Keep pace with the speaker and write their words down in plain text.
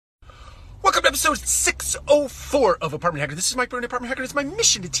Welcome to episode 604 of Apartment Hacker. This is Mike Brewer, Apartment Hacker. It's my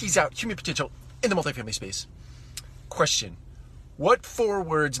mission to tease out human potential in the multifamily space. Question: what four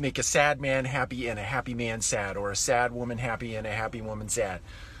words make a sad man happy and a happy man sad, or a sad woman happy and a happy woman sad?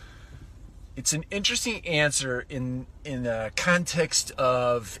 It's an interesting answer in the context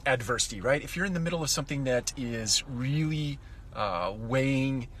of adversity, right? If you're in the middle of something that is really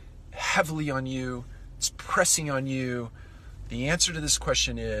weighing heavily on you, it's pressing on you, the answer to this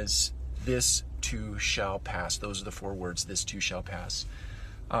question is, this too shall pass. Those are the four words, this too shall pass.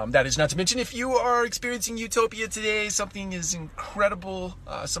 That is not to mention, if you are experiencing utopia today, something is incredible,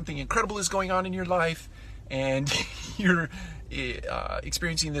 something incredible is going on in your life, and you're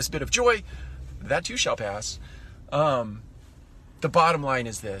experiencing this bit of joy, that too shall pass. The bottom line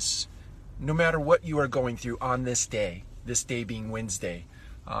is this: no matter what you are going through on this day being Wednesday,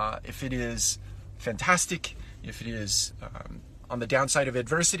 if it is fantastic, if it is on the downside of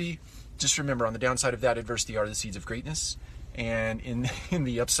adversity, just remember, on the downside of that adversity are the seeds of greatness. And in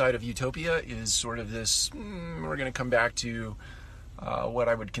the upside of utopia is sort of this, we're going to come back to what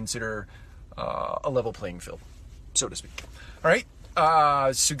I would consider a level playing field, so to speak. All right,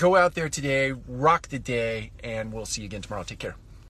 so go out there today, rock the day, and we'll see you again tomorrow. Take care.